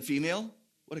 male and female.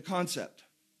 What a concept.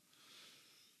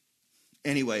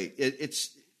 Anyway,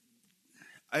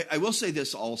 I will say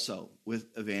this also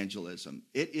with evangelism.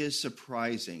 It is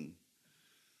surprising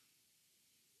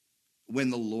when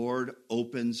the Lord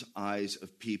opens eyes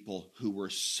of people who were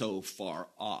so far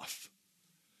off.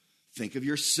 Think of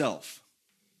yourself.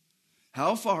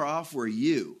 How far off were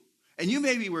you? And you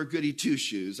maybe were goody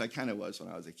two-shoes. I kind of was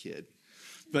when I was a kid.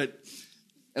 But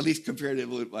at least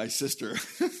comparatively with my sister.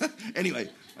 Anyway,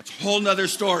 that's a whole nother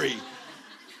story.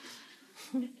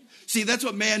 See, that's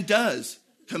what man does.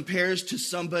 Compares to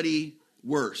somebody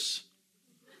worse.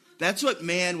 That's what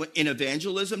man in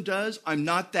evangelism does. I'm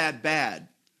not that bad.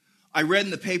 I read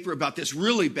in the paper about this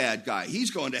really bad guy.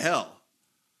 He's going to hell.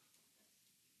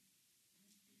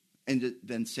 And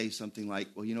then say something like,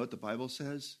 well, you know what the Bible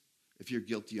says? If you're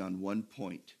guilty on one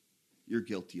point, you're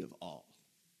guilty of all.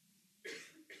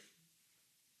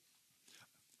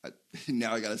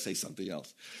 Now I got to say something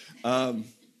else.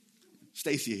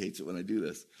 Stacy hates it when I do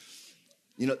this.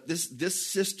 You know,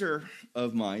 this sister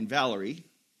of mine, Valerie,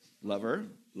 love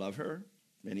her.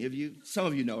 Many of you, some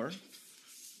of you know her.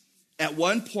 At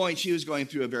one point, she was going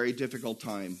through a very difficult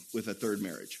time with a third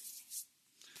marriage.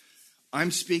 I'm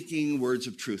speaking words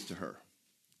of truth to her.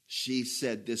 She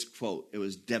said this quote. It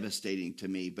was devastating to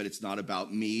me, but it's not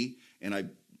about me. And I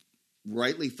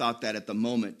rightly thought that at the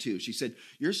moment, too. She said,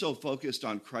 you're so focused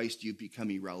on Christ, you've become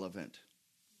irrelevant.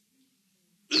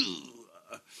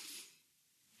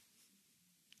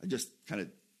 I just kind of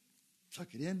tuck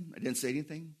it in. I didn't say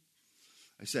anything.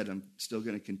 I said, I'm still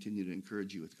going to continue to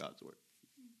encourage you with God's word.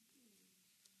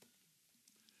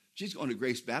 She's going to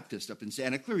Grace Baptist up in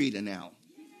Santa Clarita now.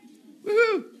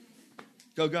 Woohoo!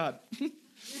 Go God.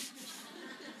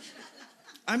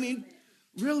 I mean,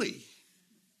 really.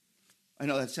 I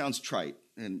know that sounds trite.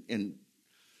 And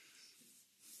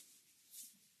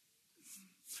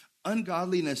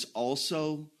ungodliness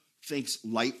also thinks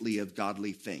lightly of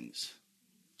godly things.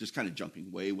 Just kind of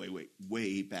jumping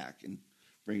way back and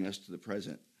bringing us to the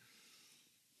present.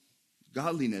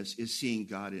 Godliness is seeing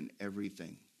God in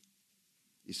everything.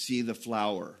 You see the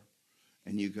flower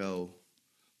and you go,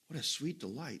 what a sweet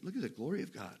delight. Look at the glory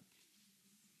of God.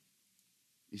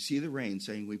 You see the rain,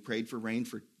 saying we prayed for rain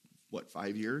for,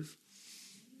 5 years?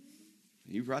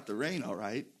 You brought the rain, all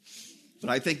right. But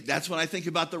I think that's when I think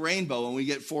about the rainbow, when we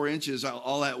get 4 inches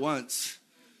all at once.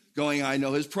 Going, I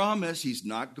know his promise. He's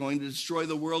not going to destroy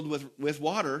the world with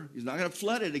water. He's not going to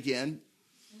flood it again.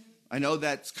 I know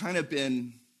that's kind of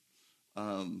been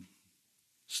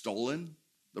stolen,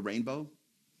 the rainbow.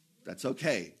 That's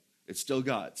okay. It's still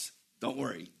God's. Don't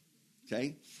worry.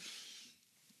 Okay?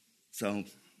 So,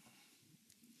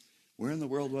 where in the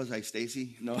world was I,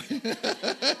 Stacy? No.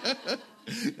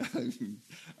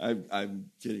 I'm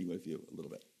kidding with you a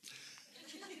little bit.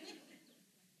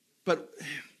 But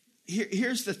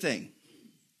here's the thing.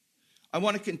 I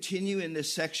want to continue in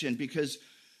this section because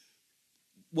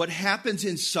what happens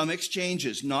in some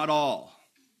exchanges, not all,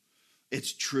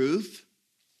 it's truth,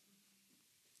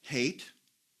 hate,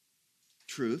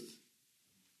 truth,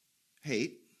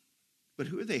 hate. But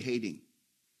who are they hating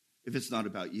if it's not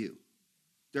about you?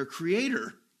 Their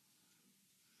creator.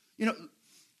 You know,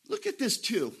 look at this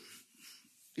too.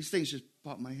 These things just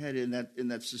pop my head in,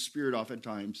 that's the spirit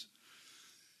oftentimes.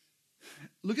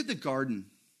 Look at the garden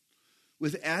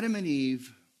with Adam and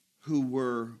Eve, who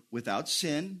were without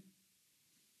sin.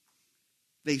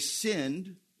 They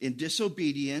sinned in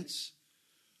disobedience,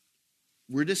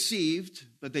 were deceived,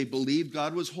 but they believed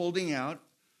God was holding out.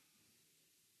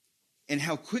 And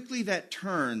how quickly that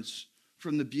turns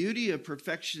from the beauty of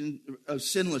perfection, of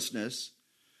sinlessness,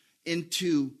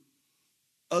 into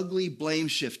ugly blame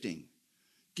shifting.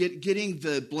 getting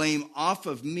the blame off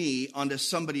of me onto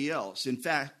somebody else. In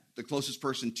fact, the closest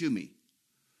person to me.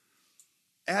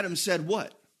 Adam said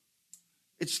what?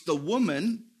 It's the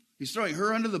woman. He's throwing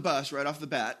her under the bus right off the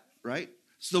bat, right?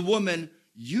 It's the woman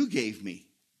you gave me.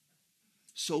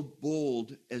 So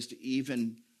bold as to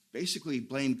even basically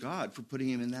blame God for putting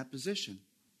him in that position.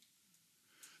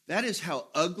 That is how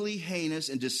ugly, heinous,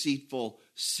 and deceitful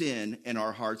sin in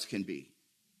our hearts can be.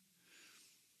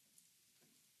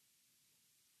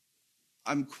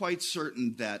 I'm quite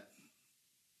certain that,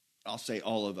 I'll say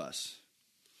all of us,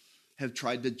 have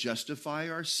tried to justify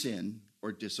our sin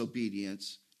or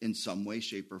disobedience in some way,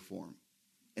 shape, or form.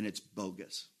 And it's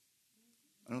bogus.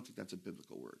 I don't think that's a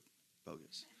biblical word,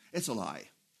 bogus. It's a lie.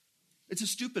 It's a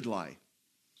stupid lie.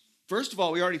 First of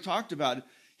all, we already talked about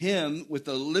him with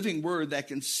the living word that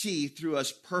can see through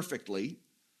us perfectly.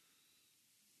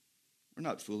 We're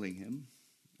not fooling him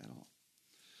at all.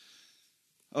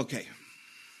 Okay.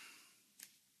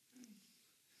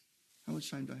 How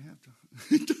much time do I have to?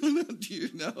 Do you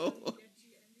know?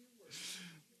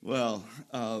 Well,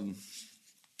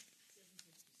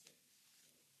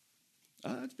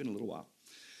 it's been a little while.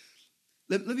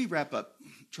 Let me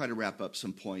try to wrap up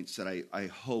some points that I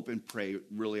hope and pray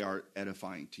really are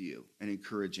edifying to you and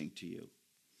encouraging to you.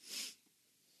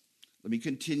 Let me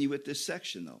continue with this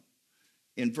section, though.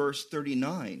 In verse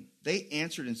 39, they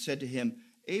answered and said to him,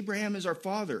 Abraham is our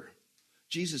father.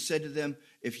 Jesus said to them,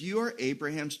 if you are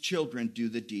Abraham's children, do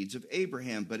the deeds of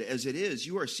Abraham. But as it is,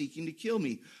 you are seeking to kill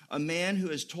me, a man who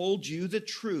has told you the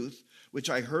truth, which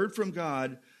I heard from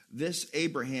God, this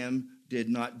Abraham did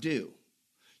not do.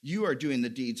 You are doing the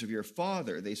deeds of your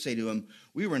father. They say to him,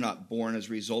 we were not born as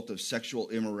a result of sexual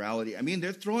immorality. I mean,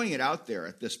 they're throwing it out there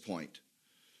at this point.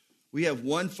 We have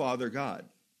one Father, God.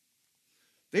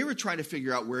 They were trying to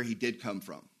figure out where he did come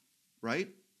from, right?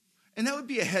 And that would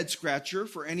be a head scratcher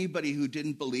for anybody who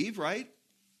didn't believe, right?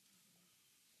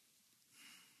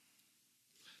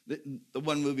 The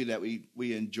one movie that we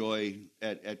enjoy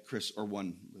at Christmas, or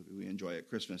one movie we enjoy at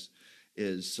Christmas,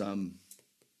 is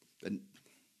the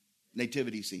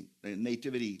nativity scene, the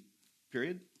nativity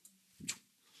period.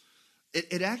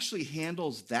 It actually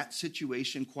handles that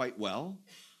situation quite well,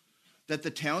 that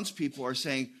the townspeople are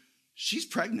saying, she's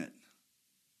pregnant.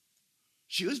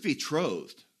 She was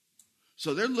betrothed.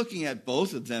 So they're looking at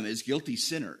both of them as guilty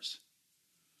sinners.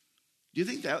 Do you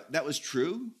think that was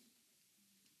true?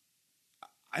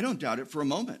 I don't doubt it for a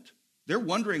moment. They're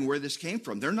wondering where this came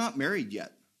from. They're not married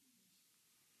yet.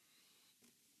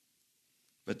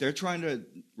 But they're trying to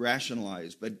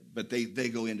rationalize, but they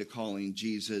go into calling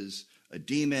Jesus a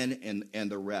demon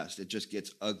and the rest. It just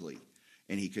gets ugly.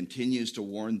 And he continues to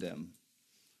warn them,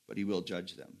 but he will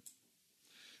judge them.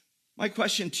 My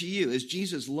question to you, is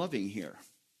Jesus loving here?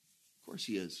 Of course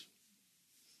he is.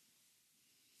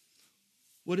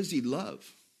 What does he love?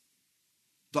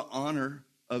 The honor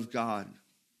of God,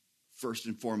 first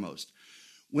and foremost.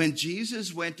 When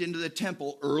Jesus went into the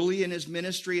temple early in his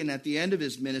ministry and at the end of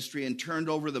his ministry and turned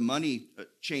over the money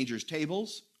changers'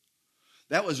 tables,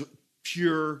 that was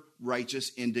pure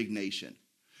righteous indignation.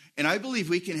 And I believe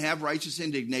we can have righteous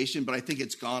indignation, but I think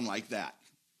it's gone like that.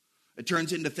 It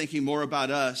turns into thinking more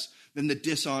about us than the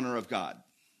dishonor of God.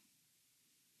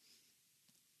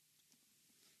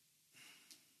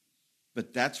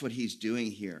 But that's what he's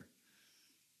doing here.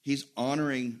 He's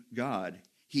honoring God.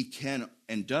 He can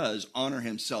and does honor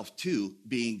himself too,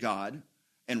 being God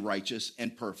and righteous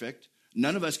and perfect.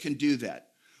 None of us can do that.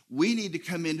 We need to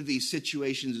come into these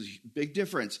situations, big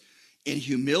difference, in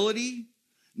humility,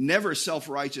 never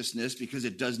self-righteousness, because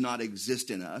it does not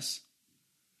exist in us.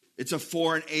 It's a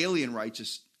foreign alien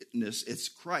righteousness. It's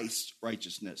Christ's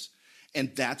righteousness.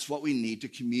 And that's what we need to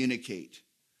communicate.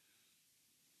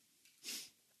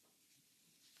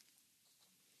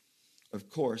 Of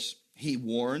course, he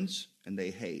warns and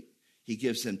they hate. He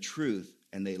gives them truth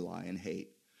and they lie and hate.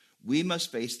 We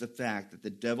must face the fact that the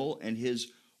devil and his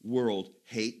world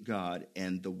hate God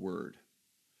and the word.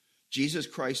 Jesus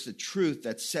Christ, the truth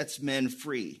that sets men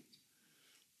free.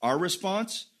 Our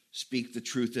response? Speak the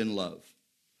truth in love.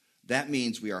 That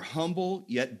means we are humble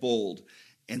yet bold.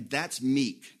 And that's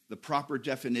meek. The proper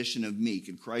definition of meek,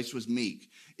 and Christ was meek,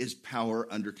 is power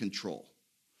under control.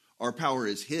 Our power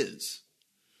is his.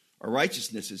 Our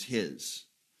righteousness is his.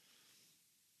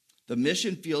 The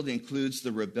mission field includes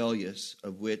the rebellious,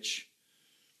 of which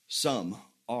some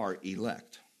are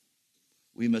elect.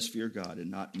 We must fear God and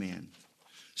not man.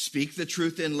 Speak the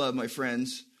truth in love, my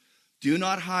friends. Do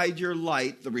not hide your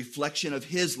light, the reflection of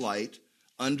his light,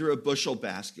 under a bushel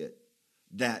basket.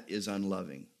 That is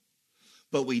unloving.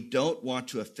 But we don't want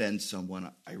to offend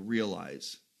someone, I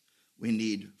realize. We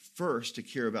need first to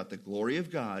care about the glory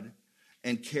of God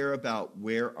and care about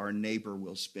where our neighbor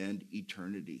will spend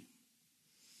eternity.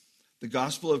 The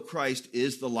gospel of Christ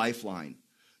is the lifeline.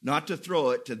 Not to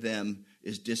throw it to them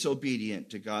is disobedient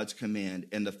to God's command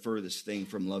and the furthest thing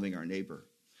from loving our neighbor.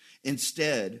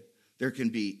 Instead, there can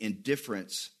be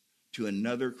indifference to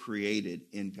another created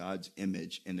in God's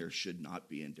image, and there should not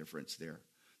be indifference there.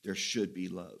 There should be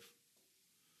love.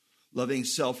 Loving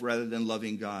self rather than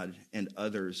loving God and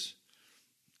others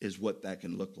is what that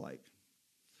can look like.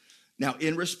 Now,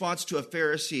 in response to a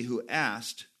Pharisee who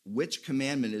asked which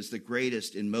commandment is the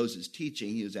greatest in Moses' teaching,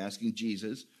 he was asking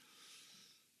Jesus.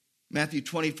 Matthew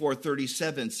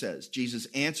 24:37 says, Jesus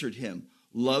answered him,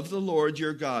 love the Lord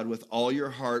your God with all your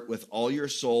heart, with all your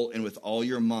soul, and with all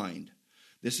your mind.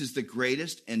 This is the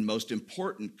greatest and most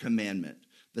important commandment.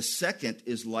 The second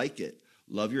is like it.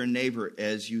 Love your neighbor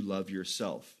as you love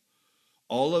yourself.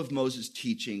 All of Moses'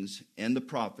 teachings and the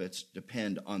prophets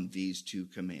depend on these two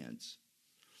commands.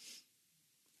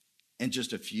 And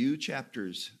just a few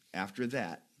chapters after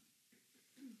that,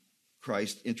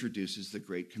 Christ introduces the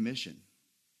Great Commission.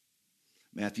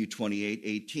 Matthew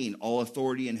 28:18, all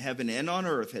authority in heaven and on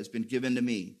earth has been given to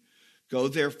me. Go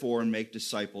therefore and make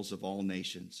disciples of all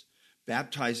nations,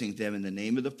 baptizing them in the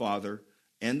name of the Father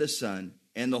and the Son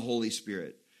and the Holy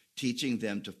Spirit, teaching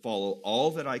them to follow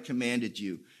all that I commanded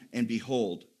you. And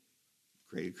behold,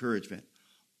 great encouragement,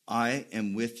 I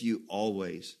am with you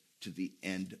always to the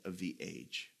end of the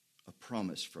age. A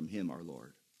promise from him, our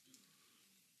Lord.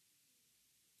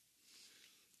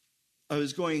 I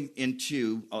was going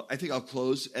into, I think I'll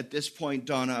close at this point,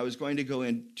 Donna. I was going to go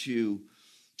into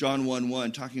John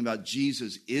 1:1, talking about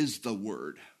Jesus is the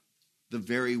Word, the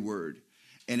very Word.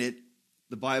 And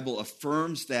the Bible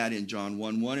affirms that in John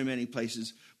 1:1 in many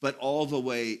places, but all the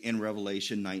way in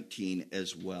Revelation 19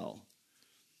 as well.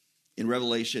 In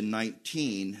Revelation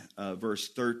 19, verse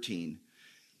 13,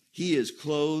 he is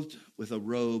clothed with a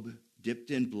robe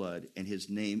dipped in blood, and his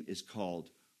name is called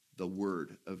the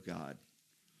Word of God.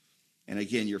 And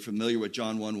again, you're familiar with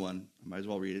John 1:1. I might as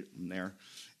well read it from there.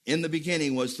 In the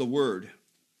beginning was the Word,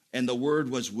 and the Word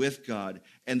was with God,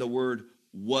 and the Word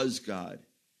was God.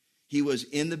 He was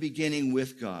in the beginning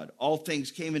with God. All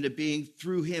things came into being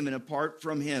through him, and apart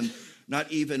from him,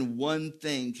 not even one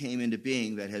thing came into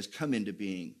being that has come into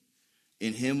being.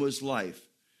 In him was life,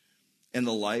 and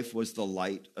the life was the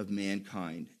light of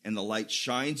mankind. And the light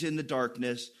shines in the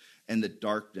darkness, and the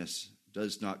darkness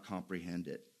does not comprehend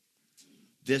it.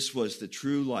 This was the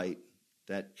true light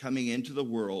that coming into the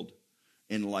world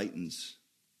enlightens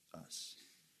us.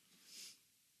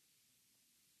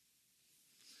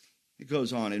 It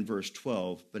goes on in verse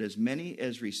 12, but as many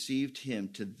as received him,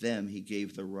 to them he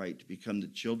gave the right to become the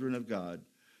children of God,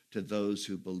 to those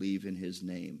who believe in his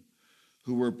name,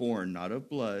 who were born not of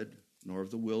blood, nor of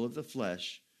the will of the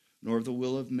flesh, nor of the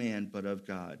will of man, but of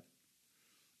God.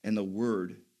 And the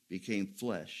Word became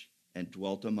flesh and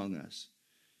dwelt among us,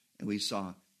 and we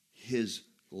saw his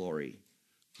glory,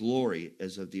 glory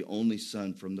as of the only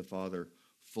Son from the Father,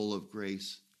 full of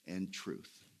grace and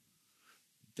truth.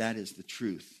 That is the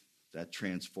truth that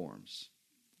transforms.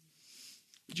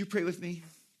 Would you pray with me,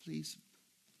 please?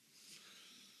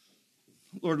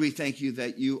 Lord, we thank you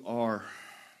that you are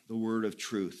the word of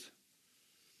truth.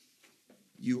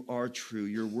 You are true.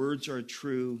 Your words are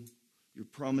true. Your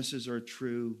promises are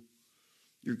true.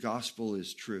 Your gospel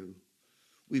is true.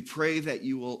 We pray that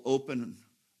you will open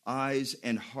eyes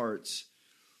and hearts,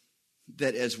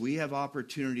 that as we have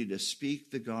opportunity to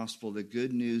speak the gospel, the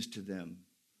good news to them,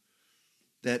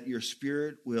 that your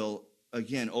Spirit will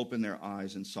again open their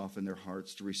eyes and soften their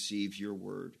hearts to receive your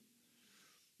word.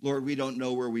 Lord, we don't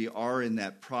know where we are in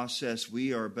that process.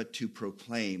 We are but to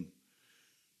proclaim.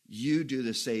 You do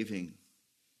the saving.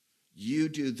 You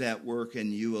do that work,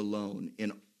 and you alone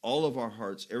in all of our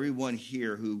hearts. Everyone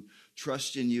here who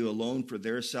trusts in you alone for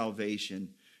their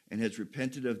salvation and has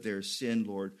repented of their sin,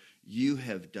 Lord, you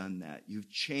have done that. You've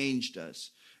changed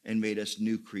us and made us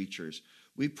new creatures.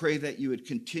 We pray that you would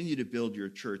continue to build your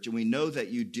church, and we know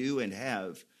that you do and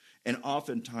have, and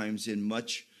oftentimes in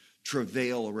much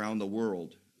travail around the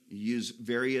world. You use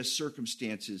various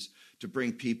circumstances to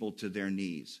bring people to their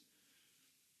knees.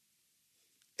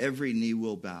 Every knee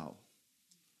will bow.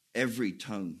 Every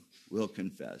tongue will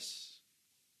confess.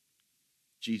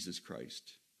 Jesus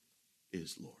Christ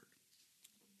is Lord.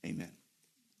 Amen.